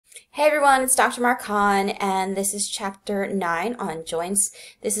Hey everyone, it's Dr. Marcon, and this is chapter 9 on joints.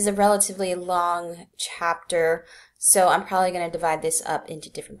 This is a relatively long chapter, so I'm probably going to divide this up into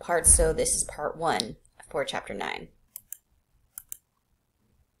different parts. So this is part 1 for chapter 9.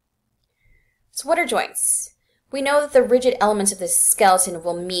 So what are joints? We know that the rigid elements of the skeleton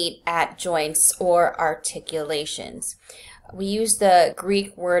will meet at joints or articulations. We use the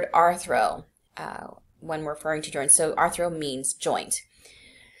Greek word arthro when referring to joints. So arthro means joint.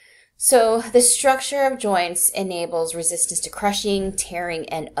 So the structure of joints enables resistance to crushing, tearing,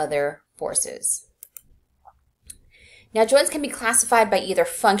 and other forces. Now, joints can be classified by either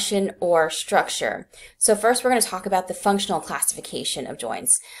function or structure. So first we're going to talk about the functional classification of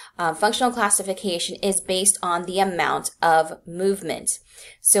joints. Functional classification is based on the amount of movement.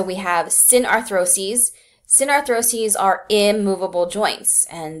 So we have synarthroses. Synarthroses are immovable joints,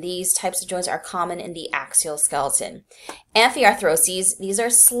 and these types of joints are common in the axial skeleton. Amphiarthroses, these are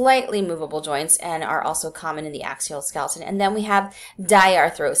slightly movable joints and are also common in the axial skeleton. And then we have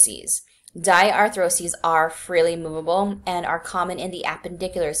diarthroses. Diarthroses are freely movable and are common in the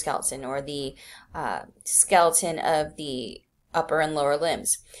appendicular skeleton, or the skeleton of the upper and lower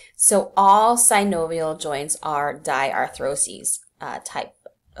limbs. So all synovial joints are diarthroses type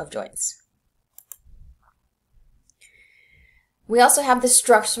of joints. We also have the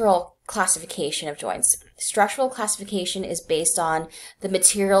structural classification of joints. Structural classification is based on the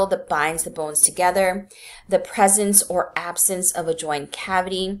material that binds the bones together, the presence or absence of a joint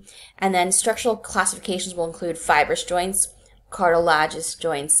cavity, and then structural classifications will include fibrous joints, cartilaginous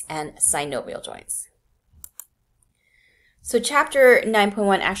joints, and synovial joints. So chapter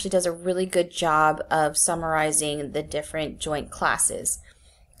 9.1 actually does a really good job of summarizing the different joint classes.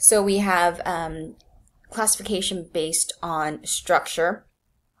 So we have classification based on structure.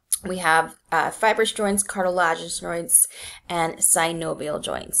 We have fibrous joints, cartilaginous joints, and synovial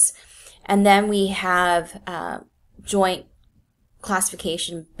joints. And then we have joint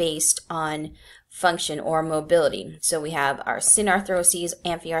classification based on function or mobility. So we have our synarthroses,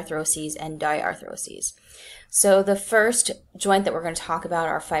 amphiarthroses, and diarthroses. So the first joint that we're going to talk about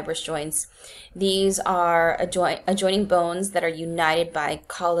are fibrous joints. These are adjoining bones that are united by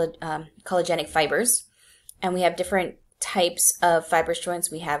collagenic fibers. And we have different types of fibrous joints.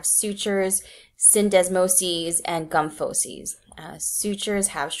 We have sutures, syndesmoses, and gumphoses. Sutures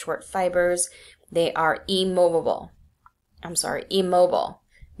have short fibers. They are immobile,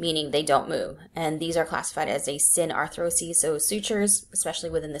 meaning they don't move. And these are classified as a synarthroses. So sutures,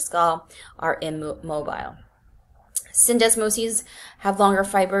 especially within the skull, are immobile. Syndesmoses have longer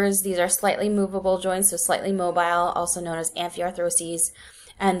fibers. These are slightly movable joints, so slightly mobile, also known as amphiarthroses.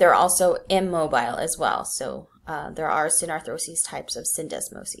 And they're also immobile as well. So there are synarthroses types of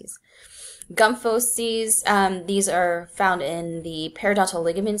syndesmoses. Gumphoses, these are found in the periodontal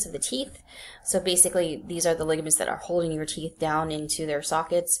ligaments of the teeth. So basically, these are the ligaments that are holding your teeth down into their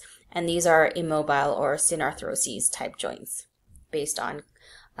sockets. And these are immobile or synarthroses type joints based on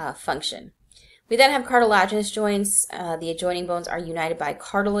function. We then have cartilaginous joints. The adjoining bones are united by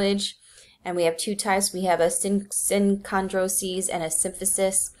cartilage. And we have two types. We have a synchondroses and a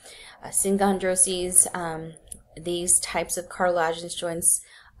symphysis. Synchondroses, these types of cartilaginous joints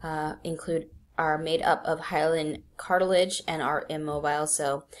are made up of hyaline cartilage and are immobile.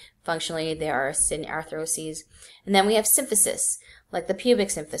 So functionally, they are synarthroses. And then we have symphysis, like the pubic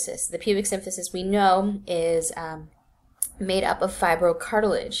symphysis. The pubic symphysis we know is made up of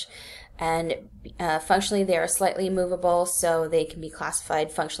fibrocartilage. And functionally, they are slightly movable, so they can be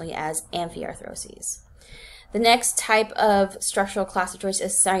classified functionally as amphiarthroses. The next type of structural class of joints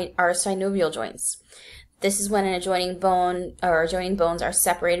are synovial joints. This is when an adjoining bone or adjoining bones are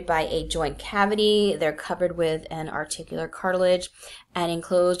separated by a joint cavity. They're covered with an articular cartilage and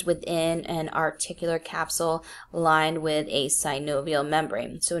enclosed within an articular capsule lined with a synovial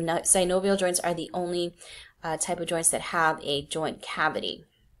membrane. So synovial joints are the only type of joints that have a joint cavity.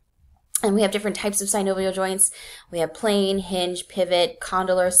 And we have different types of synovial joints. We have plane, hinge, pivot,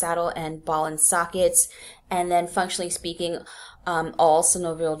 condylar, saddle, and ball and sockets. And then functionally speaking, all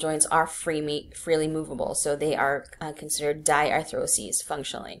synovial joints are freely movable. So they are considered diarthroses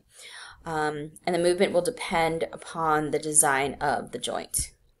functionally. And the movement will depend upon the design of the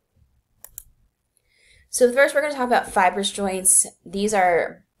joint. So first we're going to talk about fibrous joints. These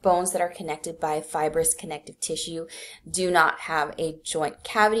are bones that are connected by fibrous connective tissue, do not have a joint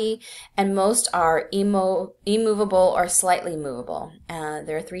cavity, and most are immovable or slightly movable.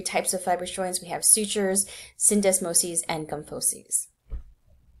 There are three types of fibrous joints. We have sutures, syndesmoses, and gumphoses.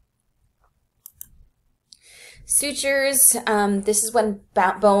 Sutures, this is when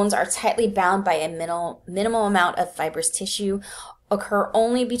bones are tightly bound by a minimal amount of fibrous tissue occur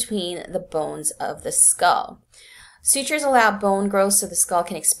only between the bones of the skull. Sutures allow bone growth so the skull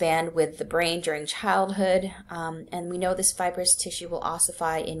can expand with the brain during childhood, and we know this fibrous tissue will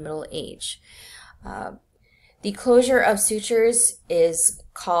ossify in middle age. The closure of sutures is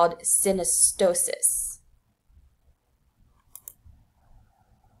called synostosis.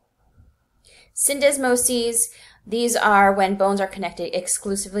 Syndesmoses, these are when bones are connected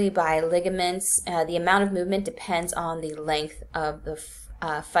exclusively by ligaments. The amount of movement depends on the length of the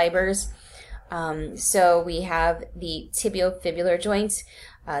fibers. So we have the tibiofibular joint.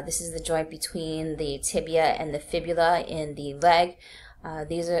 This is the joint between the tibia and the fibula in the leg.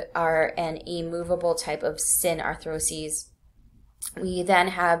 These are an immovable type of synarthroses. We then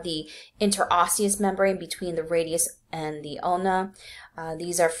have the interosseous membrane between the radius and the ulna.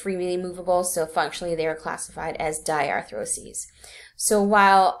 These are freely movable, so functionally they are classified as diarthroses. So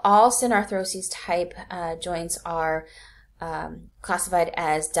while all synarthroses type joints are classified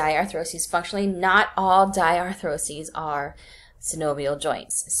as diarthroses functionally, not all diarthroses are synovial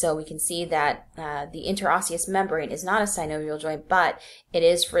joints. So we can see that the interosseous membrane is not a synovial joint, but it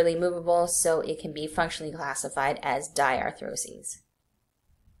is freely movable, so it can be functionally classified as diarthroses.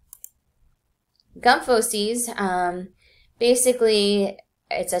 Gumphoses, basically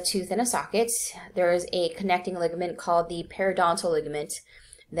it's a tooth in a socket. There is a connecting ligament called the periodontal ligament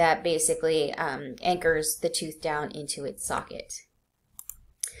that basically anchors the tooth down into its socket.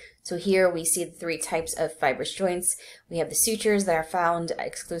 So here we see the three types of fibrous joints. We have the sutures that are found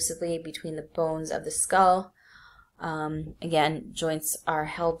exclusively between the bones of the skull. Again, joints are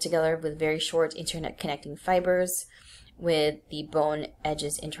held together with very short interconnecting fibers, with the bone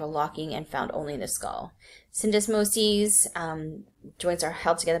edges interlocking and found only in the skull. Syndesmoses, joints are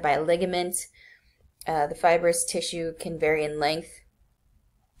held together by a ligament. The fibrous tissue can vary in length,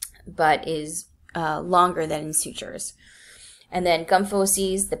 but is longer than in sutures. And then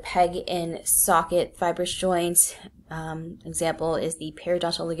gumphoses, the peg in socket fibrous joints. Example is the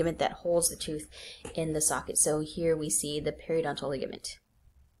periodontal ligament that holds the tooth in the socket. So here we see the periodontal ligament.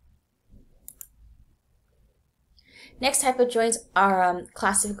 Next type of joints are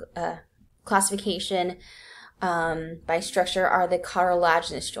classification by structure are the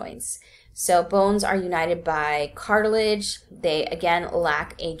cartilaginous joints. So bones are united by cartilage. They again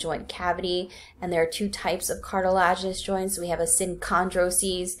lack a joint cavity, and there are two types of cartilaginous joints. We have a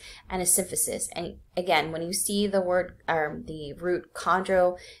synchondroses and a symphysis. And again, when you see the word or the root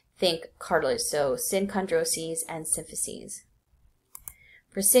chondro, think cartilage. So synchondroses and symphyses.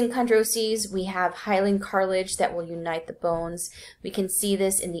 For synchondroses, we have hyaline cartilage that will unite the bones. We can see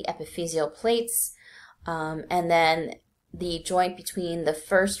this in the epiphyseal plates, and then the joint between the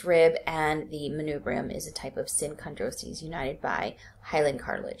first rib and the manubrium is a type of synchondroses united by hyaline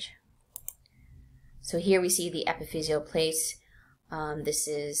cartilage. So here we see the epiphyseal plate. This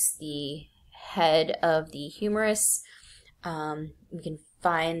is the head of the humerus. We can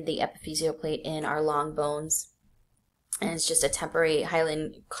find the epiphyseal plate in our long bones, and it's just a temporary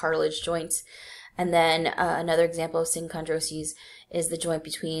hyaline cartilage joint. And then another example of synchondroses is the joint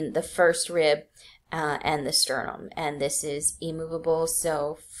between the first rib and the sternum, and this is immovable,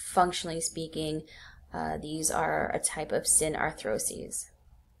 so functionally speaking, these are a type of synarthroses.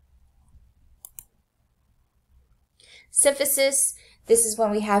 Symphysis, this is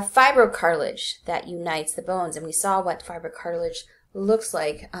when we have fibrocartilage that unites the bones, and we saw what fibrocartilage looks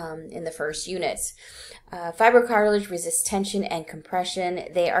like in the first units. Fibrocartilage resists tension and compression.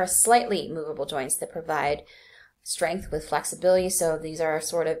 They are slightly movable joints that provide strength with flexibility, so these are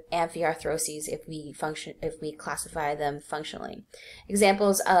sort of amphiarthroses if we classify them functionally.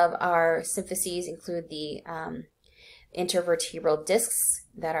 Examples of our symphyses include the intervertebral discs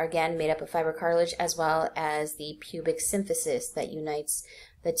that are again made up of fibrocartilage, as well as the pubic symphysis that unites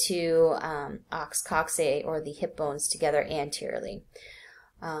the two ox coxae or the hip bones together anteriorly.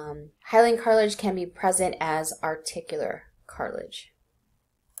 Hyaline cartilage can be present as articular cartilage.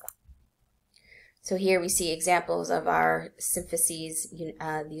 So here we see examples of our symphyses.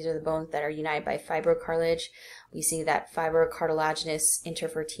 These are the bones that are united by fibrocartilage. We see that fibrocartilaginous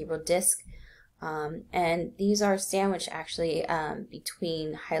intervertebral disc, and these are sandwiched actually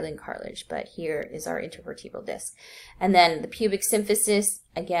between hyaline cartilage, but here is our intervertebral disc. And then the pubic symphysis,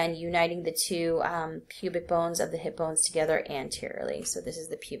 again uniting the two pubic bones of the hip bones together anteriorly. So this is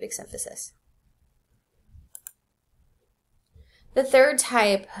the pubic symphysis. The third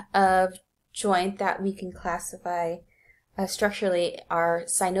type of joint that we can classify structurally are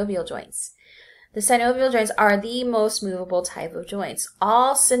synovial joints. The synovial joints are the most movable type of joints.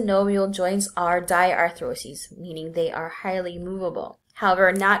 All synovial joints are diarthroses, meaning they are highly movable.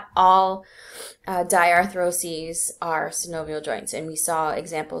 However, not all diarthroses are synovial joints, and we saw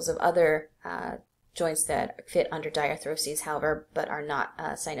examples of other joints that fit under diarthroses, however, but are not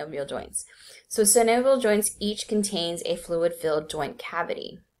synovial joints. So synovial joints each contains a fluid-filled joint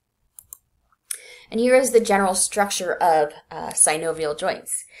cavity. And here is the general structure of synovial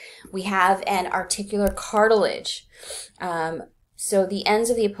joints. We have an articular cartilage. So the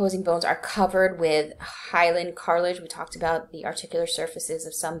ends of the opposing bones are covered with hyaline cartilage. We talked about the articular surfaces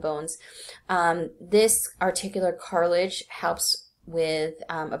of some bones. This articular cartilage helps with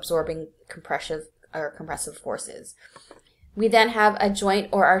absorbing compressive forces. We then have a joint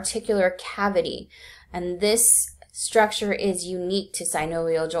or articular cavity, and this structure is unique to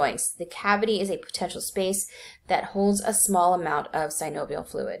synovial joints. The cavity is a potential space that holds a small amount of synovial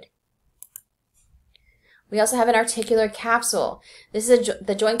fluid. We also have an articular capsule. This is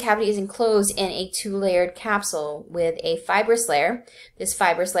the joint cavity is enclosed in a two-layered capsule with a fibrous layer. This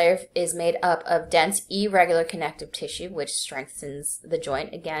fibrous layer is made up of dense, irregular connective tissue, which strengthens the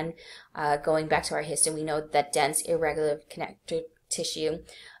joint. Again, going back to our history, we know that dense, irregular connective tissue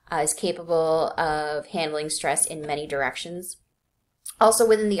is capable of handling stress in many directions. Also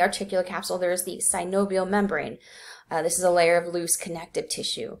within the articular capsule, there is the synovial membrane. This is a layer of loose connective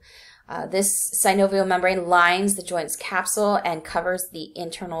tissue. This synovial membrane lines the joint's capsule and covers the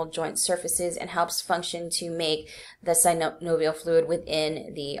internal joint surfaces and helps function to make the synovial fluid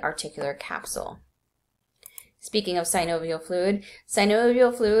within the articular capsule. Speaking of synovial fluid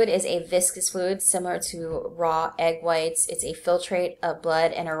is a viscous fluid similar to raw egg whites. It's a filtrate of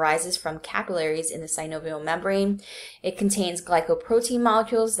blood and arises from capillaries in the synovial membrane. It contains glycoprotein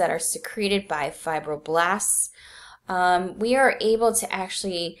molecules that are secreted by fibroblasts. We are able to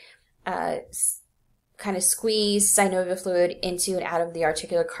actually kind of squeeze synovial fluid into and out of the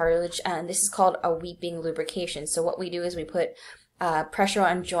articular cartilage, and this is called a weeping lubrication. So what we do is we put pressure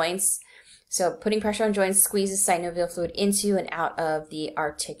on joints. So putting pressure on joints squeezes synovial fluid into and out of the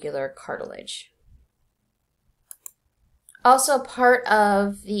articular cartilage. Also part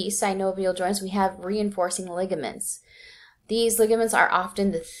of the synovial joints, we have reinforcing ligaments. These ligaments are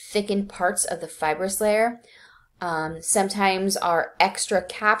often the thickened parts of the fibrous layer. Sometimes are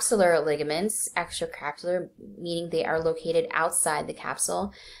extracapsular ligaments, extracapsular meaning they are located outside the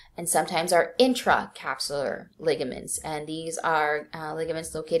capsule, and sometimes are intracapsular ligaments, and these are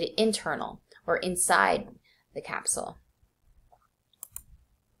ligaments located internal or inside the capsule.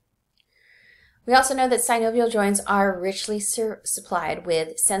 We also know that synovial joints are richly supplied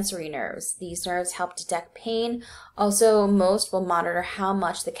with sensory nerves. These nerves help detect pain. Also, most will monitor how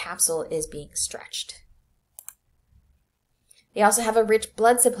much the capsule is being stretched. They also have a rich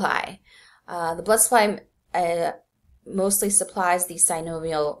blood supply. The blood supply mostly supplies the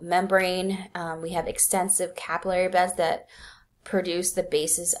synovial membrane. We have extensive capillary beds that produce the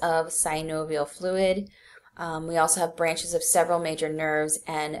basis of synovial fluid. We also have branches of several major nerves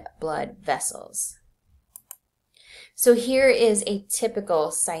and blood vessels. So here is a typical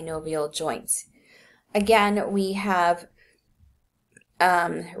synovial joint. Again, we have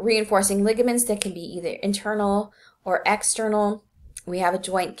reinforcing ligaments that can be either internal or external. We have a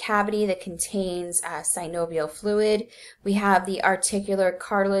joint cavity that contains synovial fluid. We have the articular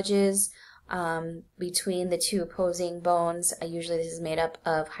cartilages between the two opposing bones. Usually this is made up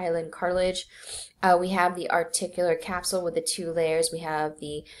of hyaline cartilage. We have the articular capsule with the two layers. We have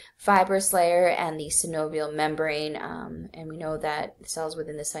the fibrous layer and the synovial membrane, and we know that the cells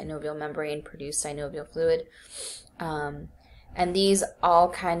within the synovial membrane produce synovial fluid. And these all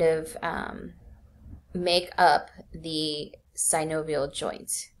kind of make up the synovial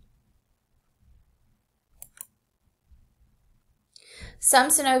joint. Some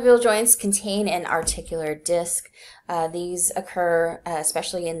synovial joints contain an articular disc. These occur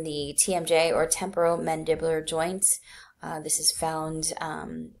especially in the TMJ or temporomandibular joint. This is found,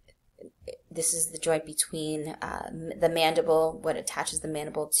 this is the joint between the mandible, what attaches the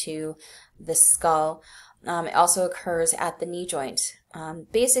mandible to the skull. It also occurs at the knee joint.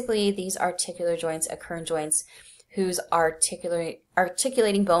 Basically, these articular joints occur in joints whose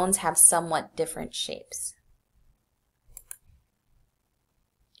articulating bones have somewhat different shapes.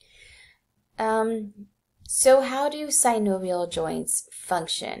 So how do synovial joints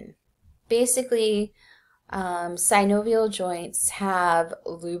function? Basically, synovial joints have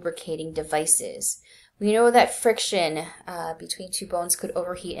lubricating devices. We know that friction between two bones could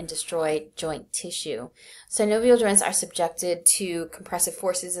overheat and destroy joint tissue. Synovial joints are subjected to compressive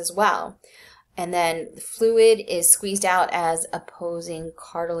forces as well. And then the fluid is squeezed out as opposing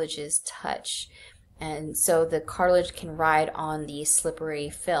cartilages touch. And so the cartilage can ride on the slippery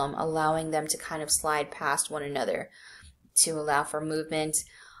film, allowing them to kind of slide past one another. to allow for movement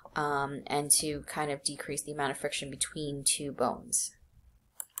and to kind of decrease the amount of friction between two bones.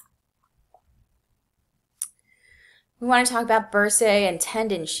 We want to talk about bursae and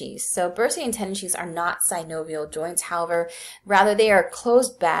tendon sheaths. So bursae and tendon sheaths are not synovial joints. However, rather they are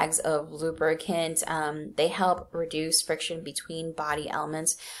closed bags of lubricant. They help reduce friction between body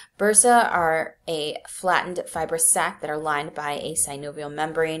elements. Bursa are a flattened fibrous sac that are lined by a synovial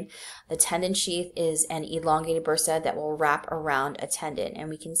membrane. The tendon sheath is an elongated bursa that will wrap around a tendon, and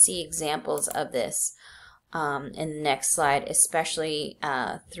we can see examples of this in the next slide, especially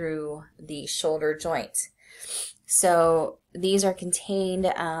through the shoulder joint. So these are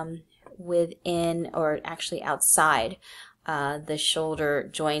contained within, or actually outside, the shoulder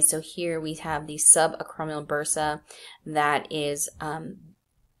joint. So here we have the subacromial bursa that is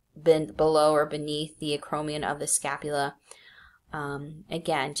below or beneath the acromion of the scapula.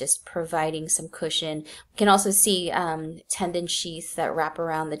 Again, just providing some cushion. We can also see tendon sheaths that wrap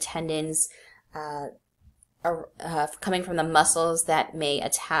around the tendons coming from the muscles that may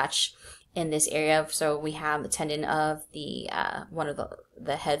attach in this area. So we have the tendon of the one of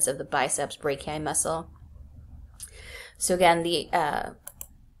the heads of the biceps brachii muscle. So again,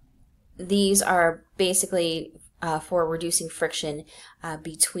 these are basically for reducing friction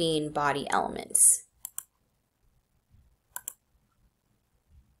between body elements.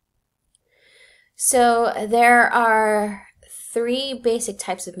 So there are three basic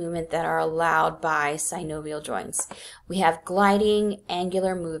types of movement that are allowed by synovial joints. We have gliding,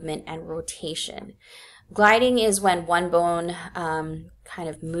 angular movement, and rotation. Gliding is when one bone kind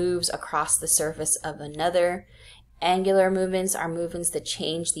of moves across the surface of another. Angular movements are movements that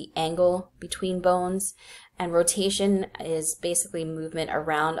change the angle between bones, and rotation is basically movement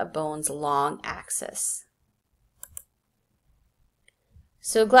around a bone's long axis.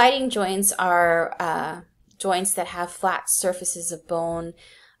 So gliding joints are joints that have flat surfaces of bone,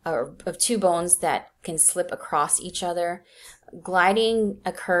 or of two bones that can slip across each other. Gliding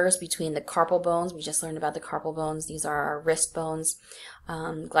occurs between the carpal bones. We just learned about the carpal bones. These are our wrist bones.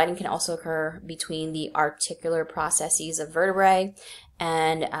 Gliding can also occur between the articular processes of vertebrae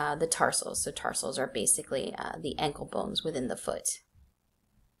and the tarsals. So tarsals are basically the ankle bones within the foot.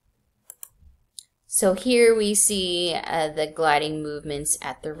 So here we see the gliding movements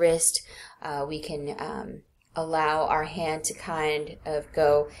at the wrist. We can allow our hand to kind of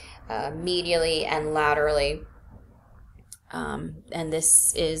go medially and laterally. And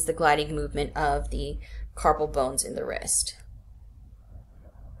this is the gliding movement of the carpal bones in the wrist.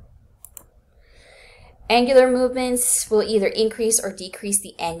 Angular movements will either increase or decrease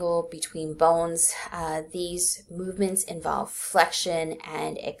the angle between bones. These movements involve flexion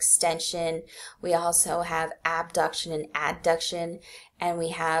and extension. We also have abduction and adduction, and we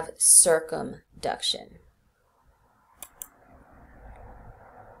have circumduction.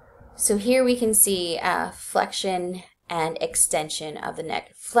 So here we can see flexion and extension of the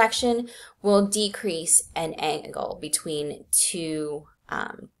neck. Flexion will decrease an angle between two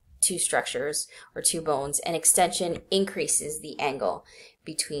structures or two bones, and extension increases the angle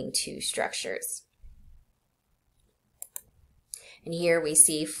between two structures. And here we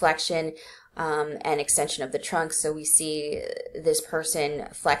see flexion and extension of the trunk. So we see this person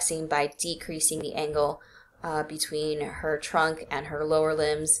flexing by decreasing the angle between her trunk and her lower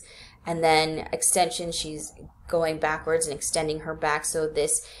limbs. And then extension, she's going backwards and extending her back, so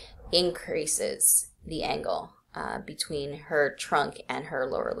this increases the angle between her trunk and her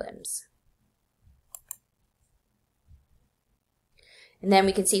lower limbs. And then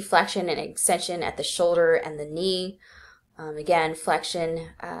we can see flexion and extension at the shoulder and the knee. Again, flexion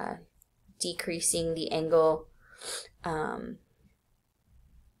decreasing the angle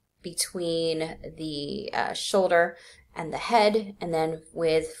between the shoulder and the head, and then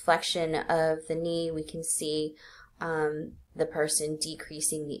with flexion of the knee we can see the person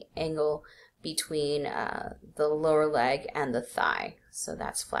decreasing the angle between the lower leg and the thigh. So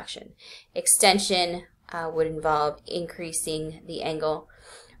that's flexion. Extension would involve increasing the angle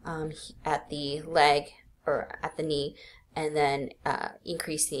at the leg or at the knee, and then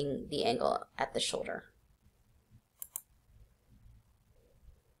increasing the angle at the shoulder.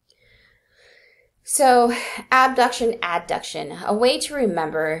 So abduction, adduction. A way to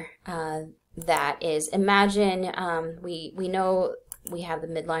remember that is, imagine we know we have the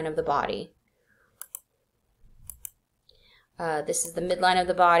midline of the body. This is the midline of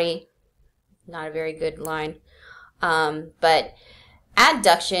the body. Not a very good line. But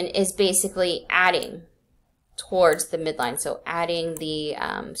adduction is basically adding towards the midline. So adding the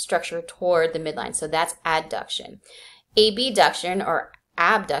structure toward the midline. So that's adduction. Abduction or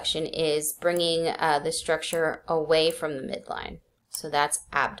abduction is bringing the structure away from the midline. So that's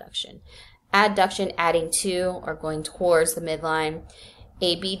abduction. Adduction, adding to or going towards the midline.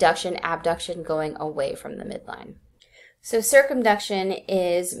 Abduction, abduction, going away from the midline. So circumduction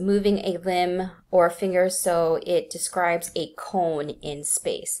is moving a limb or a finger, so it describes a cone in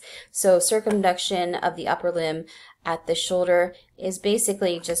space. So circumduction of the upper limb at the shoulder is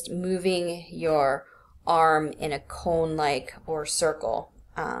basically just moving your arm in a cone-like or circle.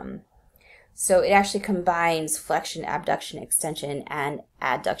 So it actually combines flexion, abduction, extension, and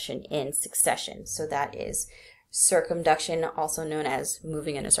adduction in succession. So that is circumduction, also known as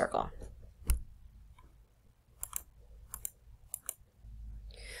moving in a circle.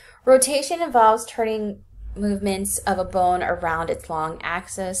 Rotation involves turning movements of a bone around its long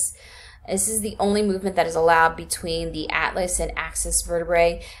axis. This is the only movement that is allowed between the atlas and axis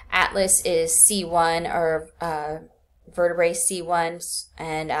vertebrae. Atlas is C1, or vertebrae C1,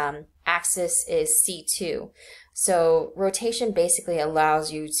 and axis is C2. So rotation basically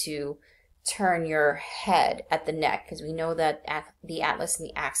allows you to turn your head at the neck, because we know that the atlas and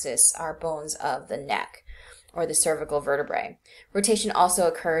the axis are bones of the neck, or the cervical vertebrae. Rotation also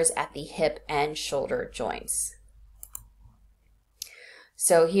occurs at the hip and shoulder joints.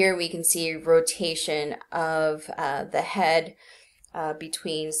 So here we can see rotation of the head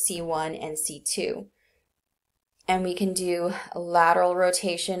between C1 and C2. And we can do lateral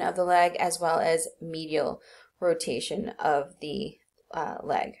rotation of the leg as well as medial rotation of the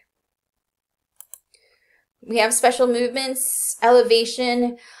leg. We have special movements.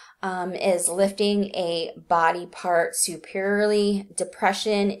 Elevation is lifting a body part superiorly.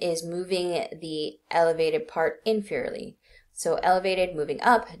 Depression is moving the elevated part inferiorly. So elevated moving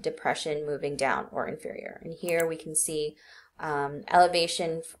up, depression moving down or inferior. And here we can see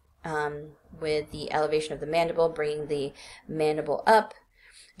elevation with the elevation of the mandible, bringing the mandible up.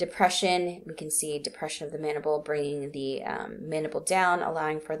 Depression, we can see depression of the mandible, bringing the mandible down,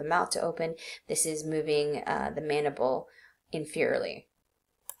 allowing for the mouth to open. This is moving the mandible inferiorly.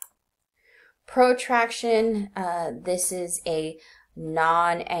 Protraction, this is a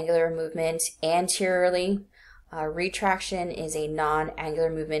non-angular movement anteriorly. Retraction is a non-angular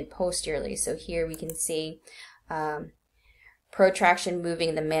movement posteriorly. So here we can see protraction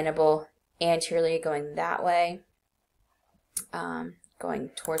moving the mandible anteriorly, going that way, going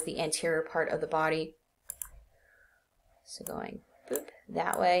towards the anterior part of the body. So going boop,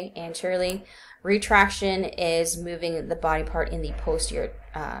 that way, anteriorly. Retraction is moving the body part in the posterior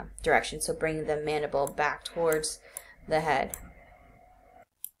direction, so bringing the mandible back towards the head.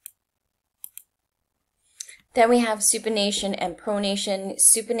 Then we have supination and pronation.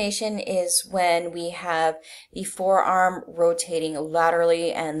 Supination is when we have the forearm rotating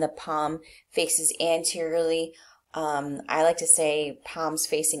laterally and the palm faces anteriorly. I like to say palms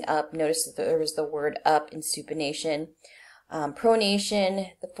facing up. Notice that there is the word up in supination.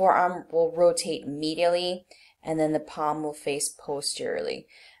 Pronation, the forearm will rotate medially and then the palm will face posteriorly,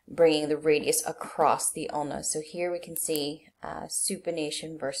 bringing the radius across the ulna. So here we can see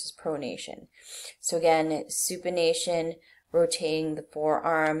supination versus pronation. So again, supination, rotating the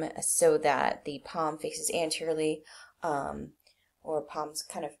forearm so that the palm faces anteriorly, or palms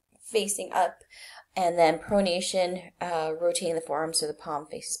kind of facing up. And then pronation, rotating the forearm so the palm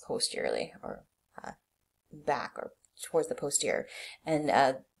faces posteriorly, or back, or towards the posterior. And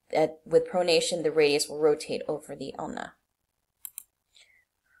with pronation, the radius will rotate over the ulna.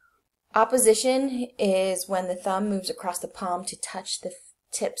 Opposition is when the thumb moves across the palm to touch the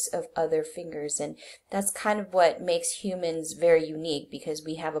tips of other fingers, and that's kind of what makes humans very unique, because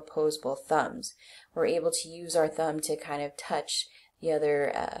we have opposable thumbs. We're able to use our thumb to kind of touch the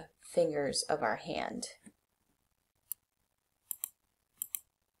other fingers of our hand.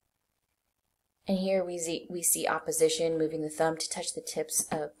 And here we see opposition, moving the thumb to touch the tips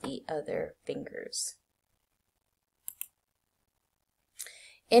of the other fingers.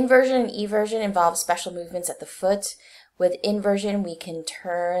 Inversion and eversion involve special movements at the foot. With inversion, we can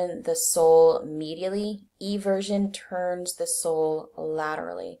turn the sole medially. Eversion turns the sole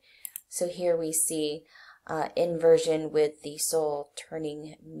laterally. So here we see inversion with the sole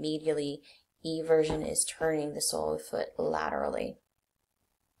turning medially. Eversion is turning the sole of the foot laterally.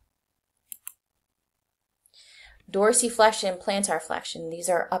 Dorsiflexion and plantar flexion. These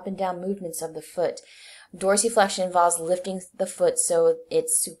are up and down movements of the foot. Dorsiflexion involves lifting the foot so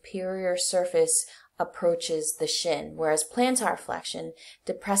its superior surface approaches the shin, whereas plantar flexion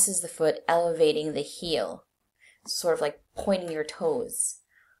depresses the foot, elevating the heel, sort of like pointing your toes.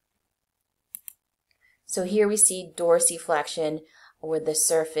 So here we see dorsiflexion where the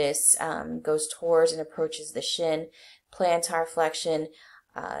surface goes towards and approaches the shin. Plantar flexion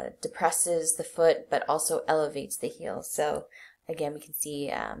depresses the foot but also elevates the heel. So again, we can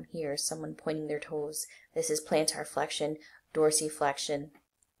see here someone pointing their toes. This is plantar flexion, dorsiflexion,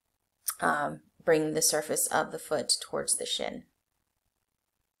 bringing the surface of the foot towards the shin.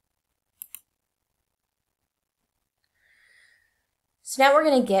 So now we're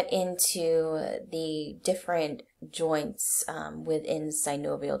going to get into the different joints within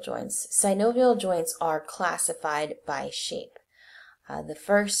synovial joints. Synovial joints are classified by shape. The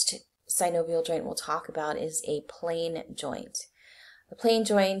first synovial joint we'll talk about is a plane joint. The plane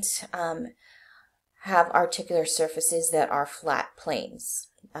joints have articular surfaces that are flat planes.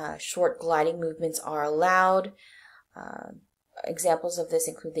 Short gliding movements are allowed. Examples of this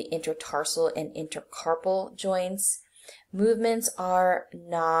include the intertarsal and intercarpal joints. Movements are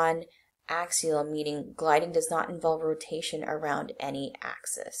non-axial, meaning gliding does not involve rotation around any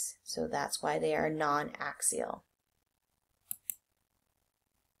axis. So that's why they are non-axial.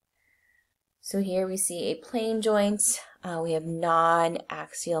 So here we see a plane joint. We have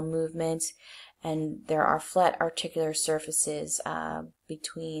non-axial movement, and there are flat articular surfaces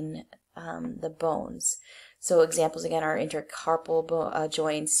between the bones. So examples again are intercarpal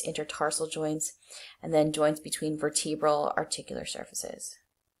joints, intertarsal joints, and then joints between vertebral articular surfaces.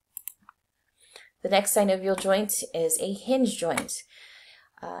 The next synovial joint is a hinge joint.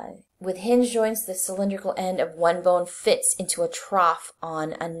 With hinge joints, the cylindrical end of one bone fits into a trough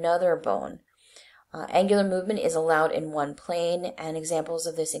on another bone. Angular movement is allowed in one plane, and examples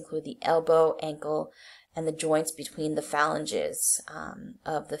of this include the elbow, ankle, and the joints between the phalanges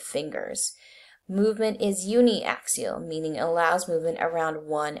of the fingers. Movement is uniaxial, meaning it allows movement around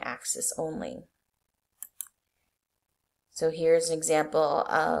one axis only. So here's an example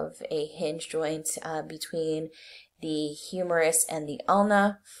of a hinge joint between the humerus and the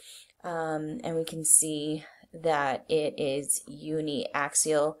ulna, and we can see that it is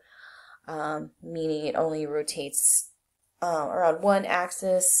uniaxial, meaning it only rotates around one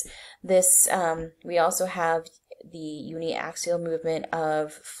axis. This we also have the uniaxial movement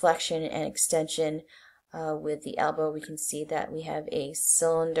of flexion and extension with the elbow. We can see that we have a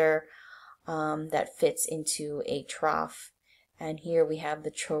cylinder that fits into a trough, and here we have the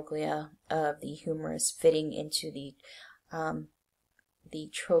trochlea of the humerus fitting into the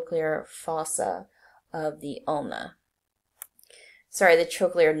trochlear fossa of the ulna. Sorry, the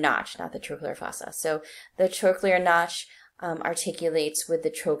trochlear notch, not the trochlear fossa. So the trochlear notch articulates with the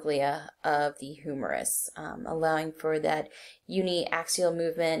trochlea of the humerus, allowing for that uniaxial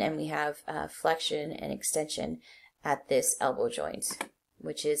movement, and we have flexion and extension at this elbow joint,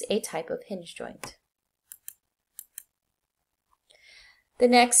 which is a type of hinge joint. The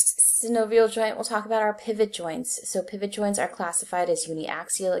next synovial joint we'll talk about are pivot joints. So pivot joints are classified as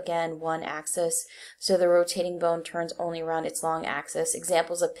uniaxial, again, one axis. So the rotating bone turns only around its long axis.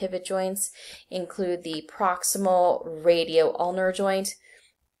 Examples of pivot joints include the proximal radio-ulnar joint,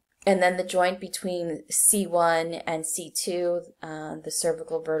 and then the joint between C1 and C2, the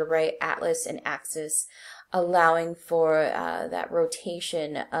cervical vertebrae, atlas and axis, allowing for that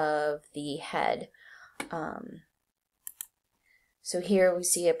rotation of the head. So here we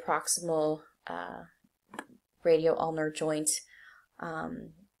see a proximal radio-ulnar joint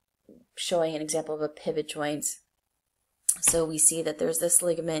showing an example of a pivot joint. So we see that there's this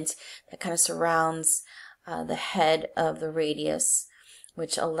ligament that kind of surrounds the head of the radius,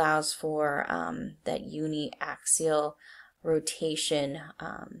 which allows for that uniaxial rotation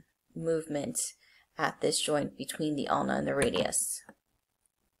movement at this joint between the ulna and the radius.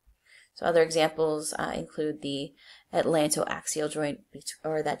 So other examples include the atlantoaxial joint,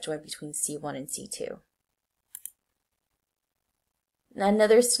 or that joint between C1 and C2.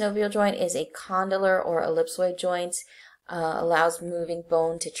 Another synovial joint is a condylar or ellipsoid joint. Allows moving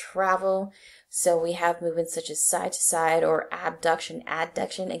bone to travel. So we have movements such as side to side or abduction,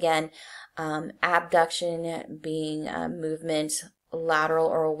 adduction. Again, abduction being movement lateral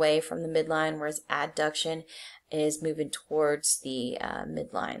or away from the midline, whereas adduction is moving towards the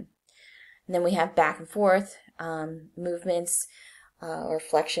midline. And then we have back and forth movements or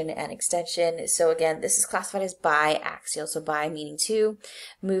flexion and extension. So again, this is classified as biaxial. So bi meaning two.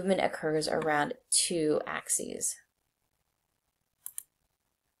 Movement occurs around two axes.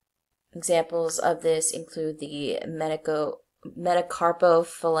 Examples of this include the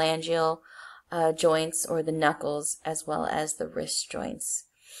metacarpophalangeal joints, or the knuckles, as well as the wrist joints.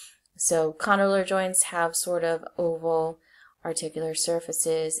 So condylar joints have sort of oval articular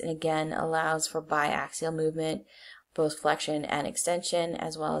surfaces, and again allows for biaxial movement, both flexion and extension,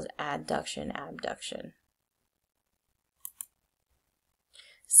 as well as adduction, abduction.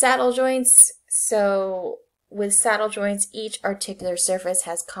 Saddle joints. So with saddle joints, each articular surface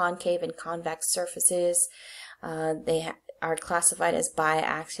has concave and convex surfaces. They are classified as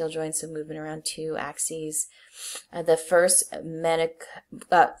biaxial joints, so moving around two axes. The first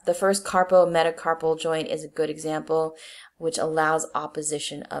carpo-metacarpal joint is a good example, which allows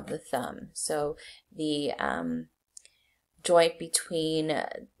opposition of the thumb. So the joint between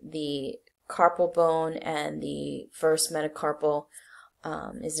the carpal bone and the first metacarpal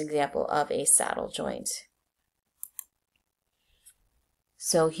is an example of a saddle joint.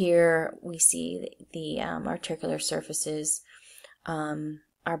 So here we see the articular surfaces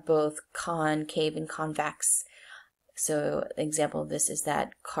are both concave and convex. So an example of this is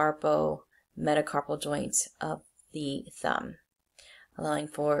that carpo-metacarpal joint of the thumb, allowing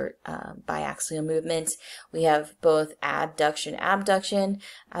for biaxial movement. We have both adduction, abduction,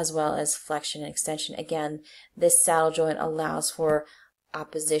 as well as flexion and extension. Again, this saddle joint allows for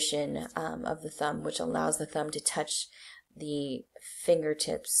opposition of the thumb, which allows the thumb to touch the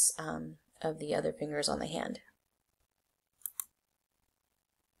fingertips of the other fingers on the hand.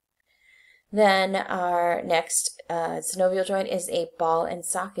 Then our next synovial joint is a ball and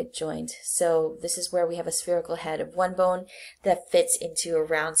socket joint. So this is where we have a spherical head of one bone that fits into a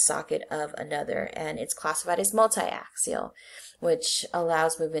round socket of another, and it's classified as multi-axial, which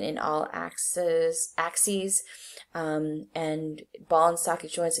allows movement in all axes. And ball and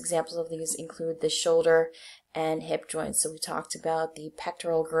socket joints, examples of these include the shoulder and hip joints. So we talked about the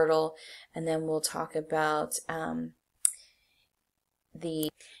pectoral girdle, and then we'll talk about the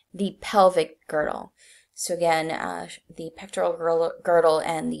pelvic girdle. So again, the pectoral girdle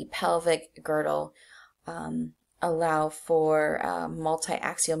and the pelvic girdle allow for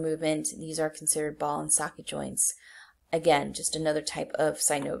multi-axial movement. These are considered ball and socket joints. Again, just another type of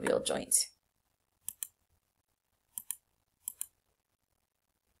synovial joint.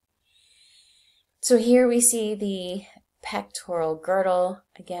 So here we see the pectoral girdle.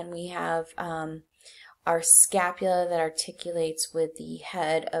 Again, we have our scapula that articulates with the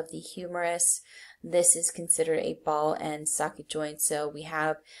head of the humerus. This is considered a ball and socket joint. So we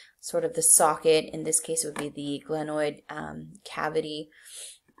have sort of the socket, in this case it would be the glenoid cavity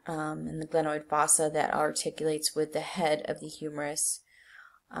and the glenoid fossa that articulates with the head of the humerus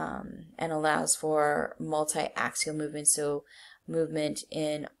and allows for multi-axial movement. So movement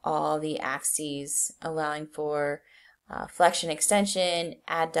in all the axes, allowing for flexion, extension,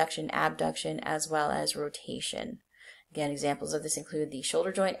 adduction, abduction, as well as rotation. Again, examples of this include the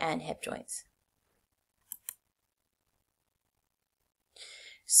shoulder joint and hip joints.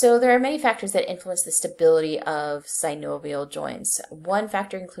 So there are many factors that influence the stability of synovial joints. One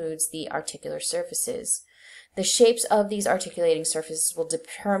factor includes the articular surfaces. The shapes of these articulating surfaces will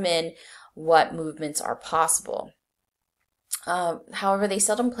determine what movements are possible. However, they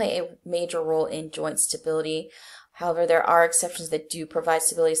seldom play a major role in joint stability. However, there are exceptions that do provide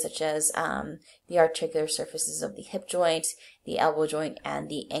stability, such as the articular surfaces of the hip joint, the elbow joint, and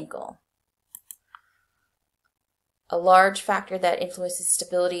the ankle. A large factor that influences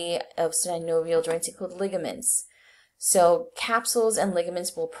stability of synovial joints include ligaments. So capsules and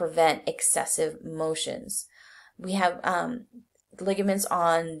ligaments will prevent excessive motions. We have ligaments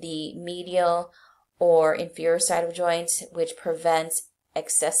on the medial or inferior side of joints, which prevents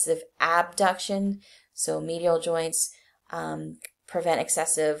excessive abduction. So medial joints prevent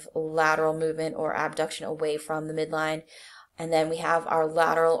excessive lateral movement or abduction away from the midline. And then we have our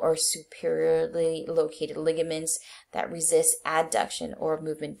lateral or superiorly located ligaments that resist adduction or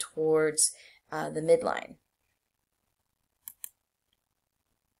movement towards the midline.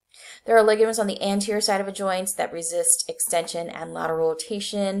 There are ligaments on the anterior side of a joint that resist extension and lateral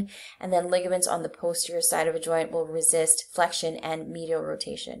rotation, and then ligaments on the posterior side of a joint will resist flexion and medial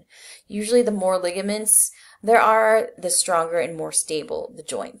rotation. Usually the more ligaments there are, the stronger and more stable the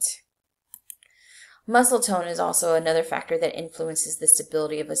joint. Muscle tone is also another factor that influences the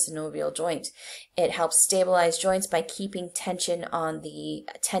stability of a synovial joint. It helps stabilize joints by keeping tension on the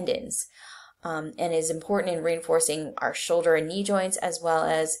tendons, and is important in reinforcing our shoulder and knee joints, as well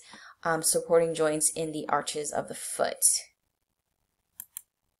as supporting joints in the arches of the foot.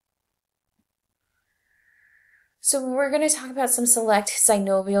 So we're going to talk about some select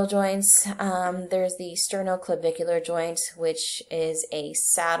synovial joints. There's the sternoclavicular joint, which is a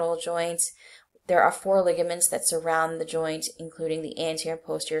saddle joint. There are 4 ligaments that surround the joint, including the anterior and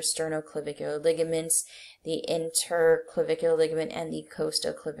posterior sternoclavicular ligaments, the interclavicular ligament, and the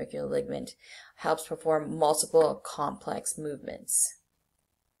costoclavicular ligament. Helps perform multiple complex movements.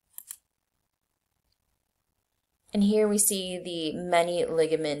 And here we see the many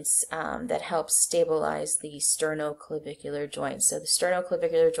ligaments that help stabilize the sternoclavicular joint. So the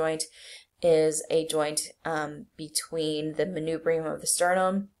sternoclavicular joint is a joint between the manubrium of the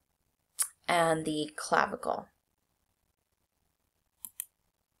sternum and the clavicle.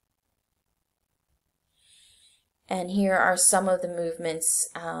 And here are some of the movements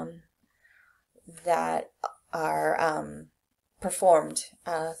that are performed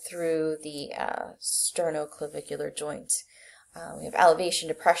through the sternoclavicular joint. We have elevation,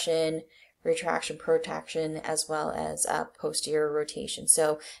 depression, retraction, protraction, as well as posterior rotation.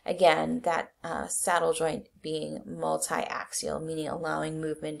 So again, that saddle joint being multi-axial, meaning allowing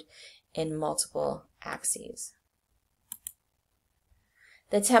movement in multiple axes.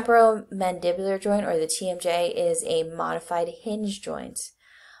 The temporomandibular joint, or the TMJ, is a modified hinge joint.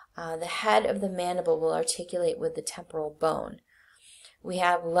 The head of the mandible will articulate with the temporal bone. We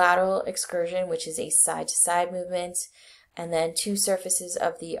have lateral excursion, which is a side-to-side movement, and then two surfaces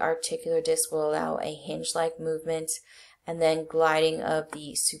of the articular disc will allow a hinge-like movement, and then gliding of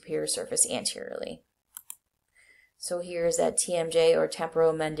the superior surface anteriorly. So here's that TMJ, or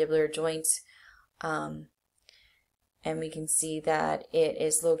temporomandibular joint. And we can see that it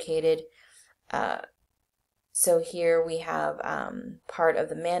is located, so here we have part of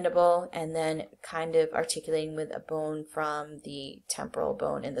the mandible and then kind of articulating with a bone from the temporal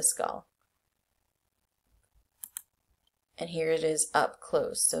bone in the skull. And here it is up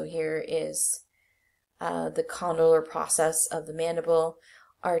close. So here is the condylar process of the mandible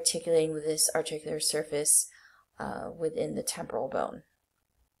articulating with this articular surface within the temporal bone.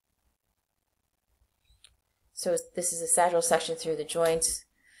 So this is a sagittal section through the joint.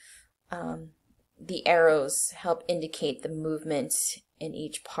 The arrows help indicate the movement in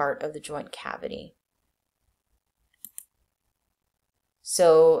each part of the joint cavity.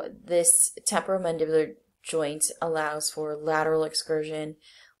 So this temporomandibular joint allows for lateral excursion,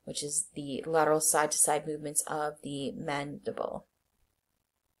 which is the lateral side-to-side movements of the mandible.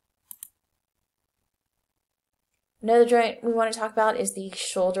 Another joint we want to talk about is the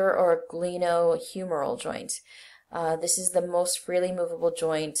shoulder or glenohumeral joint. This is the most freely movable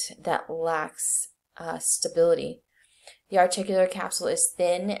joint that lacks stability. The articular capsule is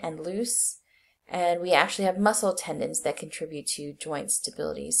thin and loose, and we actually have muscle tendons that contribute to joint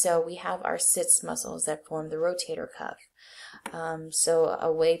stability. So we have our sits muscles that form the rotator cuff. So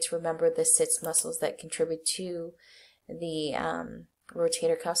a way to remember the sits muscles that contribute to the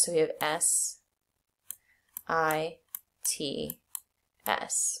rotator cuff, so we have S, I, T,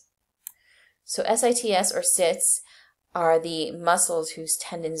 S. So SITS, or sits, are the muscles whose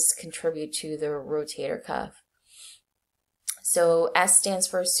tendons contribute to the rotator cuff. So S stands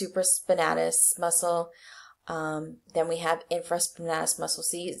for supraspinatus muscle. Then we have infraspinatus muscle.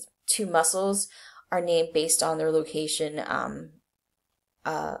 So these two muscles are named based on their location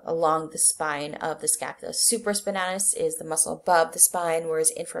along the spine of the scapula. Supraspinatus is the muscle above the spine,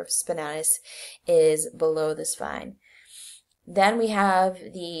 whereas infraspinatus is below the spine. Then we have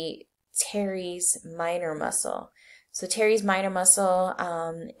the teres minor muscle. So teres minor muscle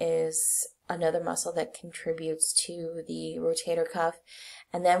is another muscle that contributes to the rotator cuff.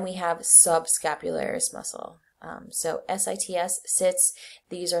 And then we have subscapularis muscle. So SITS, sits,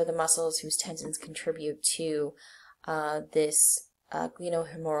 these are the muscles whose tendons contribute to this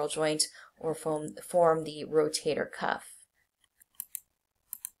glenohumeral joint, or form the rotator cuff.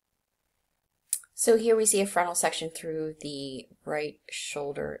 So here we see a frontal section through the right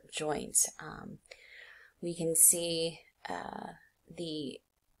shoulder joint. We can see the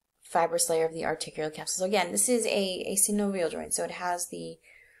fibrous layer of the articular capsule. So again, this is a synovial joint, so it has the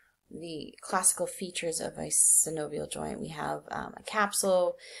classical features of a synovial joint. We have a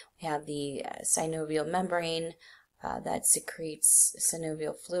capsule, we have the synovial membrane that secretes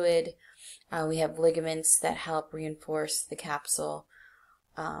synovial fluid. We have ligaments that help reinforce the capsule.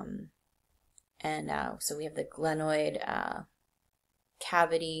 So we have the glenoid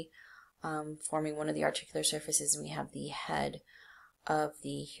cavity forming one of the articular surfaces, and we have the head of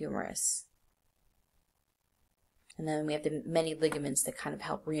the humerus. And then we have the many ligaments that kind of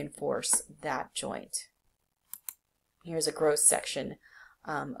help reinforce that joint. Here's a gross section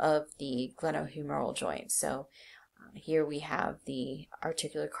of the glenohumeral joint. So here we have the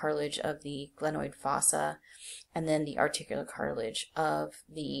articular cartilage of the glenoid fossa, and then the articular cartilage of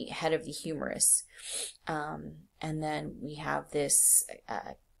the head of the humerus. And then we have this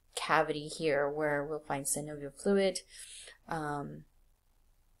cavity here where we'll find synovial fluid.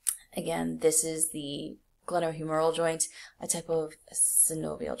 Again, this is the glenohumeral joint, a type of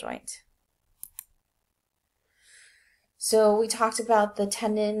synovial joint. So we talked about the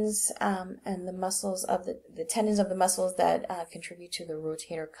tendons and the muscles of the tendons of the muscles that contribute to the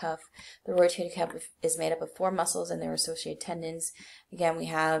rotator cuff. The rotator cuff is made up of 4 muscles and their associated tendons. Again, we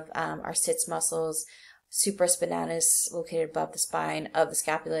have our sits muscles, supraspinatus located above the spine of the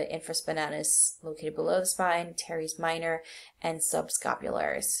scapula, infraspinatus located below the spine, teres minor, and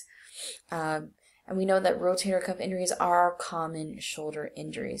subscapularis. And we know that rotator cuff injuries are common shoulder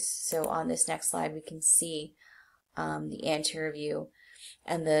injuries. So on this next slide, we can see the anterior view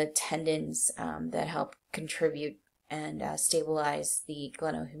and the tendons that help contribute and stabilize the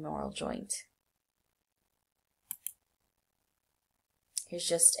glenohumeral joint. Here's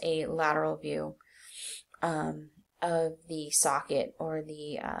just a lateral view of the socket or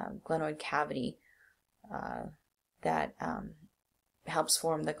the glenoid cavity that helps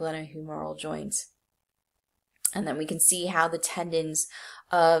form the glenohumeral joint. And then we can see how the tendons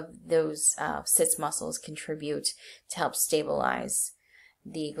of those sits muscles contribute to help stabilize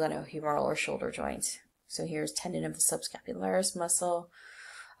the glenohumeral or shoulder joint. So here's tendon of the subscapularis muscle.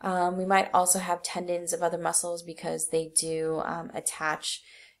 We might also have tendons of other muscles because they do attach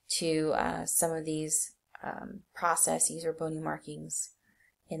to some of these processes or bony markings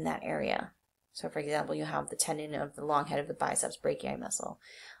in that area. So for example, you have the tendon of the long head of the biceps brachii muscle.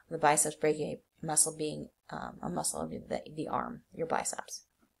 The biceps brachii muscle being a muscle of the arm, your biceps.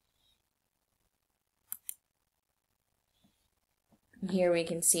 Here we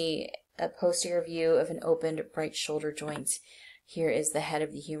can see a posterior view of an opened right shoulder joint. Here is the head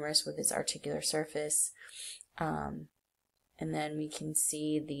of the humerus with its articular surface. And then we can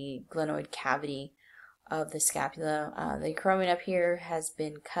see the glenoid cavity of the scapula. The acromion up here has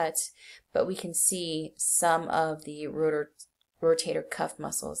been cut, but we can see some of the rotator cuff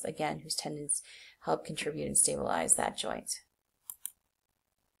muscles, again, whose tendons help contribute and stabilize that joint.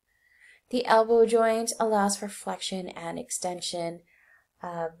 The elbow joint allows for flexion and extension.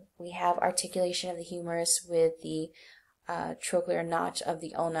 We have articulation of the humerus with the trochlear notch of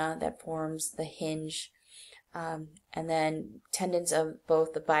the ulna that forms the hinge. And then tendons of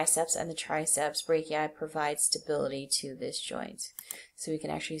both the biceps and the triceps brachii provide stability to this joint. So we can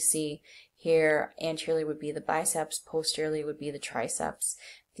actually see here anteriorly would be the biceps, posteriorly would be the triceps.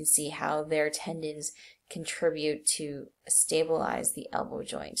 You can see how their tendons contribute to stabilize the elbow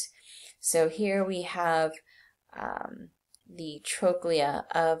joint. So here we have the trochlea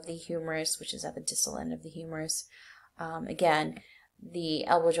of the humerus, which is at the distal end of the humerus. Again, the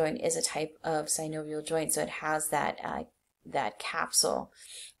elbow joint is a type of synovial joint, so it has that capsule,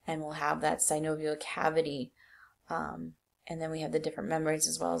 and we'll have that synovial cavity, and then we have the different membranes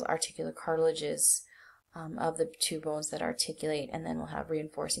as well as articular cartilages of the 2 bones that articulate, and then we'll have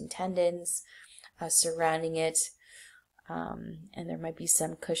reinforcing tendons surrounding it, and there might be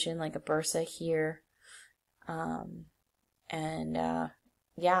some cushion like a bursa here,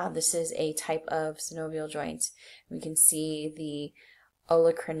 yeah, this is a type of synovial joint. We can see the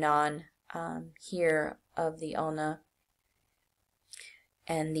olecranon here of the ulna,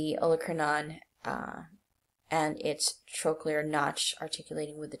 and the olecranon and its trochlear notch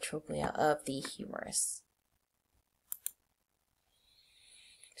articulating with the trochlea of the humerus.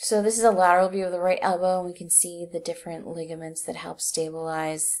 So this is a lateral view of the right elbow, and we can see the different ligaments that help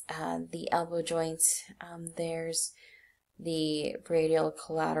stabilize the elbow joint. There's the radial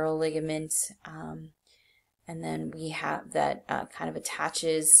collateral ligament, and then we have that kind of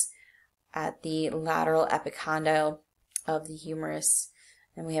attaches at the lateral epicondyle of the humerus.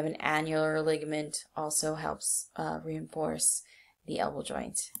 And we have an annular ligament, also helps reinforce the elbow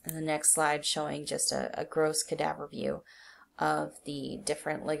joint. And the next slide showing just a gross cadaver view of the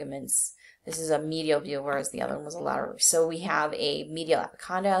different ligaments. This is a medial view, whereas the other one was a lateral. So we have a medial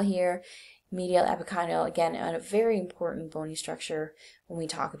epicondyle here. Medial epicondyle, again, a very important bony structure when we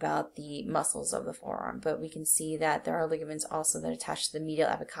talk about the muscles of the forearm, but we can see that there are ligaments also that attach to the medial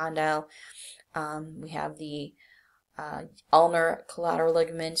epicondyle. We have the ulnar collateral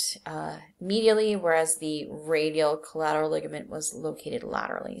ligament medially, whereas the radial collateral ligament was located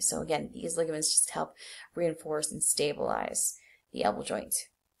laterally. So again, these ligaments just help reinforce and stabilize the elbow joint.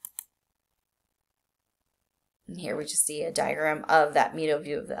 And here we just see a diagram of that medial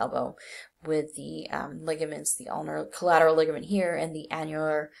view of the elbow with the ligaments, the ulnar collateral ligament here and the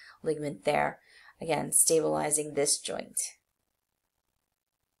annular ligament there, again stabilizing this joint.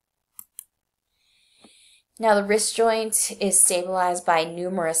 Now the wrist joint is stabilized by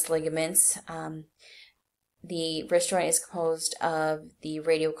numerous ligaments. The wrist joint is composed of the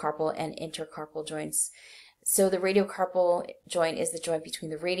radiocarpal and intercarpal joints. So the radiocarpal joint is the joint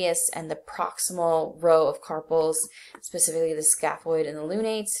between the radius and the proximal row of carpals, specifically the scaphoid and the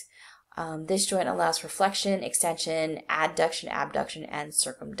lunate. This joint allows for flexion, extension, adduction, abduction, and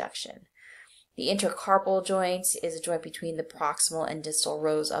circumduction. The intercarpal joint is a joint between the proximal and distal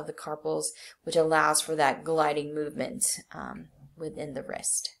rows of the carpals, which allows for that gliding movement within the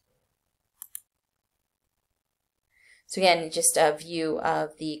wrist. So again, just a view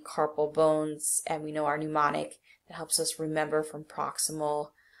of the carpal bones, and we know our mnemonic that helps us remember from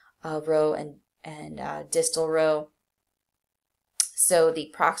proximal row and distal row. So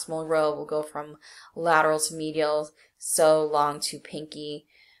the proximal row will go from lateral to medial, so long to pinky,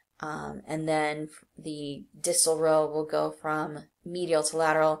 and then the distal row will go from medial to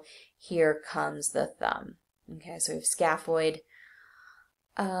lateral. Here comes the thumb. Okay, so we have scaphoid,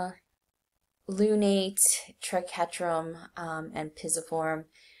 lunate, triquetrum, and pisiform,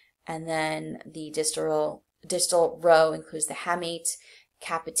 and then the distal row includes the hamate,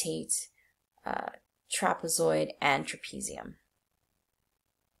 capitate, trapezoid, and trapezium.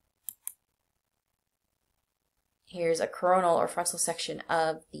 Here's a coronal or frontal section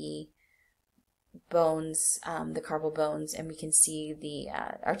of the bones, the carpal bones, and we can see the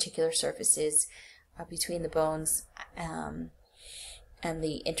articular surfaces between the bones and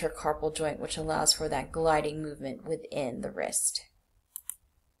the intercarpal joint, which allows for that gliding movement within the wrist.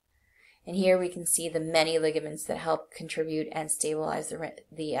 And here we can see the many ligaments that help contribute and stabilize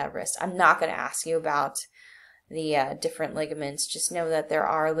the wrist. I'm not going to ask you about the different ligaments. Just know that there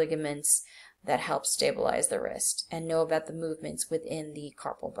are ligaments that help stabilize the wrist, and know about the movements within the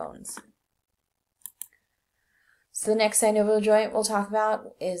carpal bones. So the next synovial joint we'll talk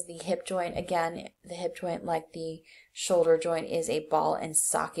about is the hip joint. Again, the hip joint, like the shoulder joint, is a ball and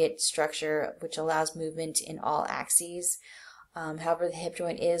socket structure which allows movement in all axes. However, the hip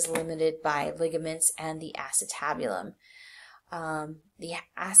joint is limited by ligaments and the acetabulum. The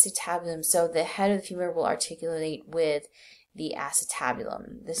acetabulum, so the head of the femur will articulate with the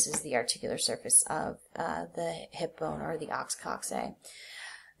acetabulum. This is the articular surface of the hip bone, or the os coxae.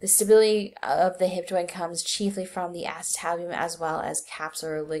 The stability of the hip joint comes chiefly from the acetabulum as well as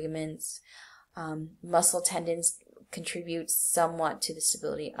capsular ligaments. Muscle tendons contribute somewhat to the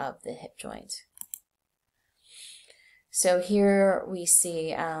stability of the hip joint. So here we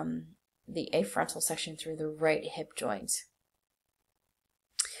see a frontal section through the right hip joint.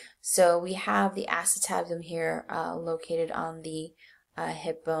 So we have the acetabulum here located on the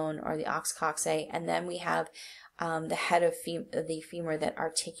hip bone, or the os coxae, and then we have the head of the femur that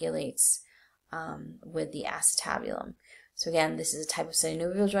articulates with the acetabulum. So again, this is a type of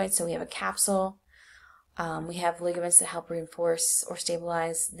synovial joint. So we have a capsule. We have ligaments that help reinforce or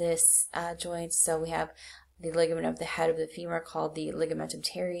stabilize this joint. So we have the ligament of the head of the femur called the ligamentum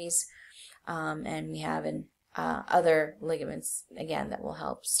teres, and we have other ligaments, again, that will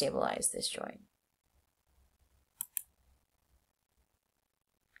help stabilize this joint.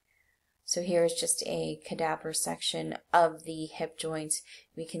 So here's just a cadaver section of the hip joint.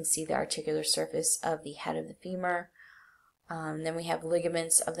 We can see the articular surface of the head of the femur. Then we have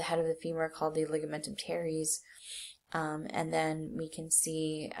ligaments of the head of the femur called the ligamentum teres. And then we can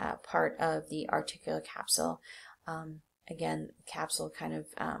see part of the articular capsule. Again, capsule kind of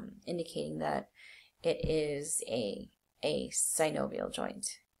indicating that it is a synovial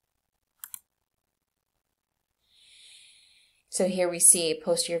joint. So here we see a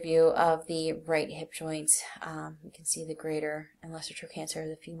posterior view of the right hip joint. We can see the greater and lesser trochanter of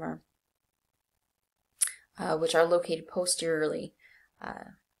the femur, which are located posteriorly,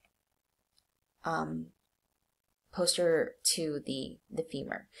 posterior to the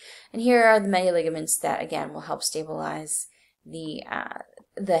femur. And here are the many ligaments that, again, will help stabilize the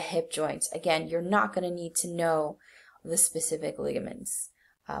hip joints. Again, you're not going to need to know the specific ligaments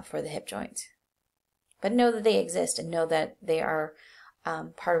for the hip joint, but know that they exist and know that they are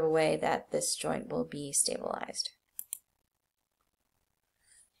part of a way that this joint will be stabilized.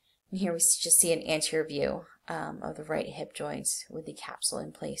 And here we just see an anterior view of the right hip joint with the capsule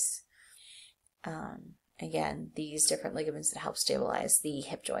in place. Again, these different ligaments that help stabilize the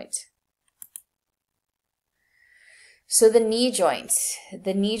hip joint. So the knee joint.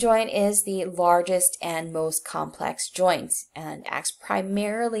 The knee joint is the largest and most complex joint and acts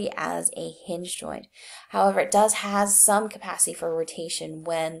primarily as a hinge joint. However, it does have some capacity for rotation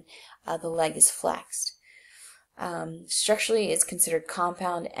when the leg is flexed. Structurally, it's considered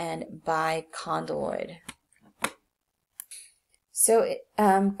compound and bicondyloid. So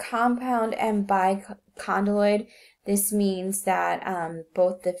compound and bicondyloid, this means that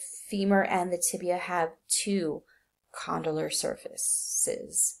both the femur and the tibia have two condylar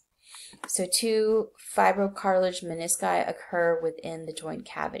surfaces. So two fibrocartilage menisci occur within the joint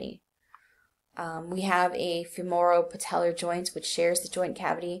cavity. We have a femoropatellar joint which shares the joint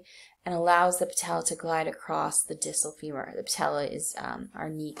cavity, and allows the patella to glide across the distal femur. The patella is our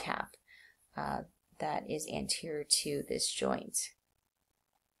kneecap that is anterior to this joint.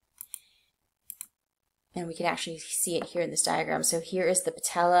 And we can actually see it here in this diagram. So here is the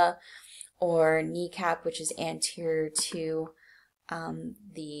patella or kneecap, which is anterior to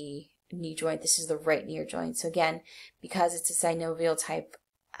the knee joint. This is the right knee joint. So again, because it's a synovial type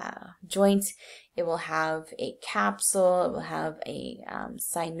joint, it will have a capsule, it will have a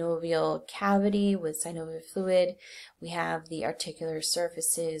synovial cavity with synovial fluid. We have the articular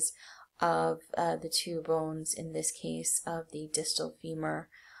surfaces of the two bones, in this case of the distal femur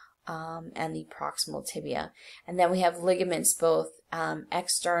and the proximal tibia. And then we have ligaments, both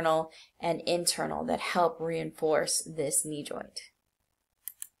external and internal, that help reinforce this knee joint.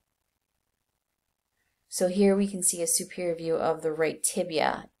 So here we can see a superior view of the right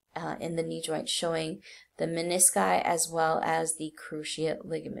tibia in the knee joint, showing the menisci as well as the cruciate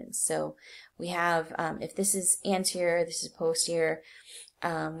ligaments. So we have, if this is anterior, this is posterior,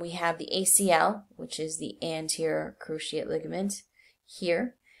 we have the ACL, which is the anterior cruciate ligament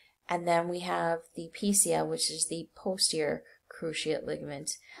here. And then we have the PCL, which is the posterior cruciate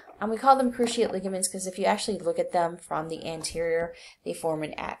ligament. And we call them cruciate ligaments because if you actually look at them from the anterior, they form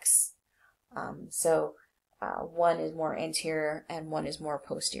an X. One is more anterior and one is more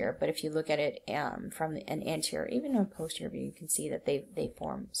posterior. But if you look at it from an anterior, even a posterior view, you can see that they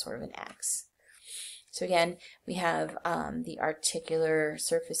form sort of an X. So again, we have the articular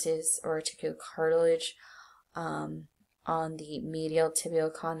surfaces or articular cartilage on the medial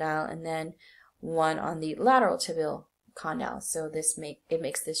tibial condyle, and then one on the lateral tibial condyle. So it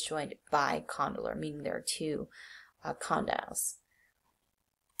makes this joint bicondylar, meaning there are two condyles.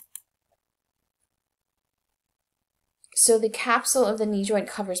 So the capsule of the knee joint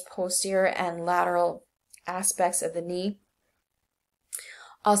covers posterior and lateral aspects of the knee.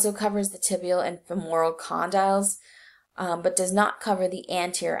 Also covers the tibial and femoral condyles, but does not cover the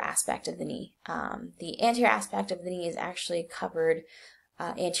anterior aspect of the knee. The anterior aspect of the knee is actually covered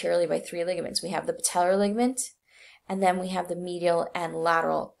anteriorly by three ligaments. We have the patellar ligament, and then we have the medial and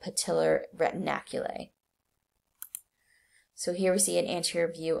lateral patellar retinaculae. So here we see an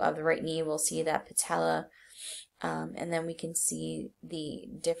anterior view of the right knee. We'll see that patella, and then we can see the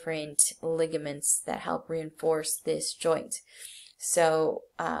different ligaments that help reinforce this joint. So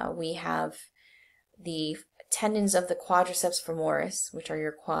we have the tendons of the quadriceps femoris, which are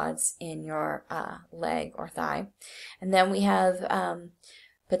your quads in your leg or thigh. And then we have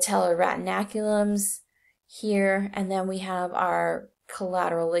patellar retinaculums here, and then we have our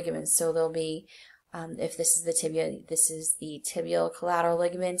collateral ligaments. So there'll be, if this is the tibia, this is the tibial collateral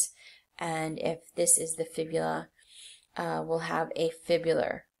ligament, and if this is the fibula, we'll have a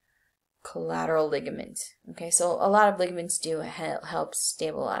fibular collateral ligament. Okay, so a lot of ligaments do help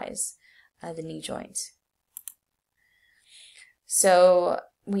stabilize the knee joint. So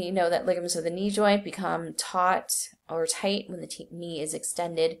we know that ligaments of the knee joint become taut or tight when the knee is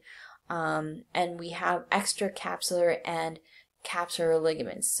extended, and we have extracapsular and capsular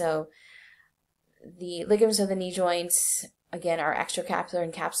ligaments. So the ligaments of the knee joints, again, are extracapsular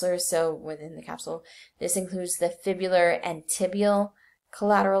and capsular. So within the capsule, this includes the fibular and tibial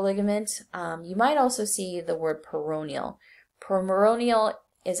collateral ligament. You might also see the word peroneal. Peroneal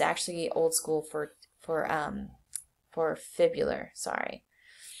is actually old school for fibular, sorry.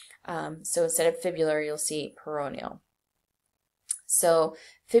 So instead of fibular, you'll see peroneal. So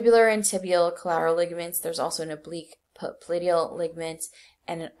fibular and tibial collateral ligaments, there's also an oblique popliteal ligament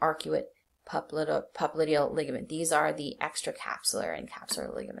and an arcuate popliteal ligament. These are the extracapsular and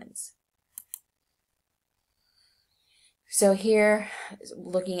capsular ligaments. So here,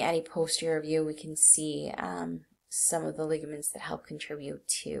 looking at a posterior view, we can see some of the ligaments that help contribute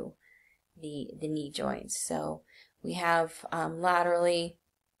to the knee joints. So we have laterally,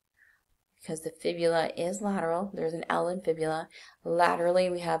 because the fibula is lateral, there's an L in fibula. Laterally,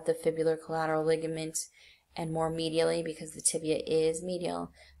 we have the fibular collateral ligament, and more medially, because the tibia is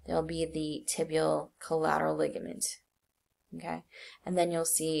medial, there'll be the tibial collateral ligament. Okay, and then you'll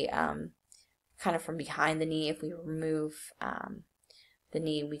see kind of from behind the knee, if we remove the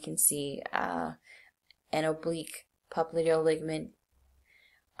knee, we can see an oblique popliteal ligament,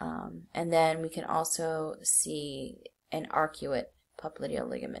 and then we can also see an arcuate popliteal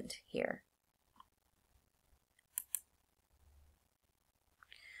ligament here.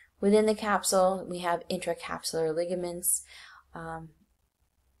 Within the capsule, we have intracapsular ligaments.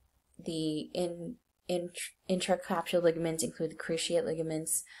 The intracapsular ligaments include the cruciate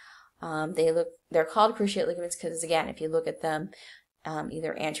ligaments. They're called cruciate ligaments because, again, if you look at them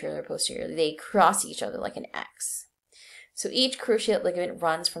either anterior or posterior, they cross each other like an X. So each cruciate ligament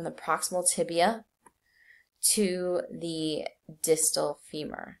runs from the proximal tibia to the distal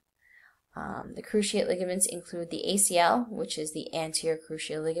femur. The cruciate ligaments include the ACL, which is the anterior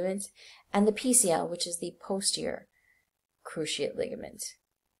cruciate ligament, and the PCL, which is the posterior cruciate ligament.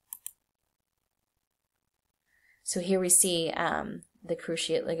 So here we see the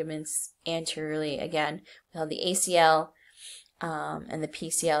cruciate ligaments anteriorly. Again, we have the ACL and the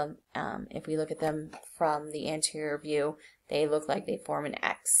PCL. If we look at them from the anterior view, they look like they form an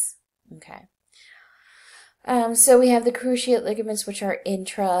X. Okay. So we have the cruciate ligaments, which are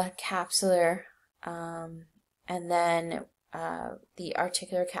intracapsular, and then the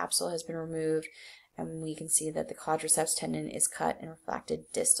articular capsule has been removed, and we can see that the quadriceps tendon is cut and refracted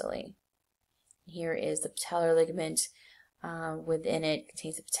distally. Here is the patellar ligament. Within it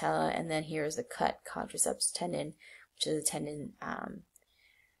contains the patella, and then here is the cut quadriceps tendon, which is a tendon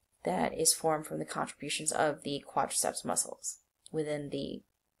that is formed from the contributions of the quadriceps muscles within the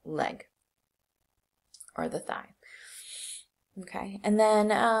leg or the thigh. Okay, and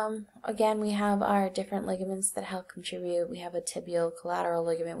then again we have our different ligaments that help contribute. We have a tibial collateral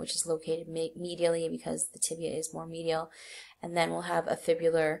ligament, which is located medially because the tibia is more medial, and then we'll have a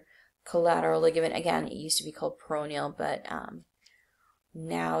fibular collateral ligament. Again, it used to be called peroneal, but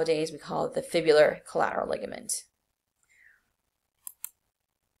nowadays we call it the fibular collateral ligament.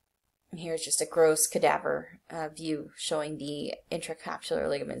 And here's just a gross cadaver view showing the intracapsular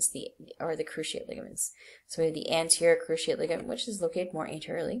ligaments, the cruciate ligaments. So we have the anterior cruciate ligament, which is located more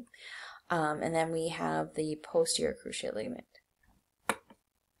anteriorly, and then we have the posterior cruciate ligament.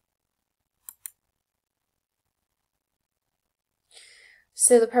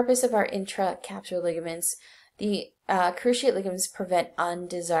 So the purpose of our intracapsular ligaments, the cruciate ligaments prevent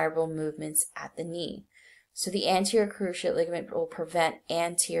undesirable movements at the knee. So the anterior cruciate ligament will prevent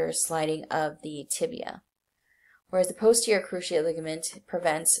anterior sliding of the tibia, whereas the posterior cruciate ligament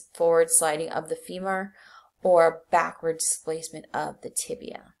prevents forward sliding of the femur or backward displacement of the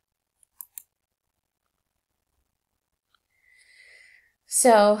tibia.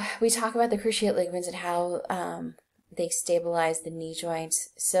 So we talk about the cruciate ligaments and how they stabilize the knee joints.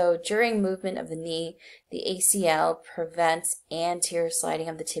 So during movement of the knee, the ACL prevents anterior sliding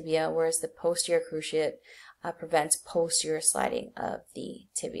of the tibia, whereas the posterior cruciate prevents posterior sliding of the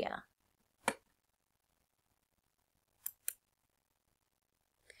tibia.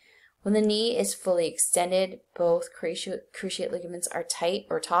 When the knee is fully extended, both cruciate ligaments are tight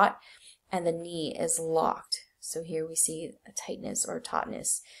or taut, and the knee is locked. So here we see a tightness or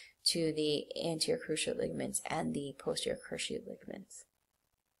tautness to the anterior cruciate ligaments and the posterior cruciate ligaments.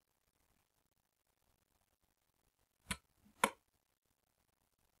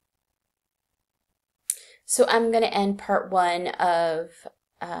 So I'm going to end part 1 of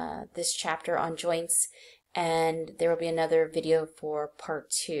this chapter on joints, and there will be another video for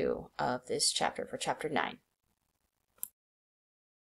part 2 of this chapter, for chapter 9.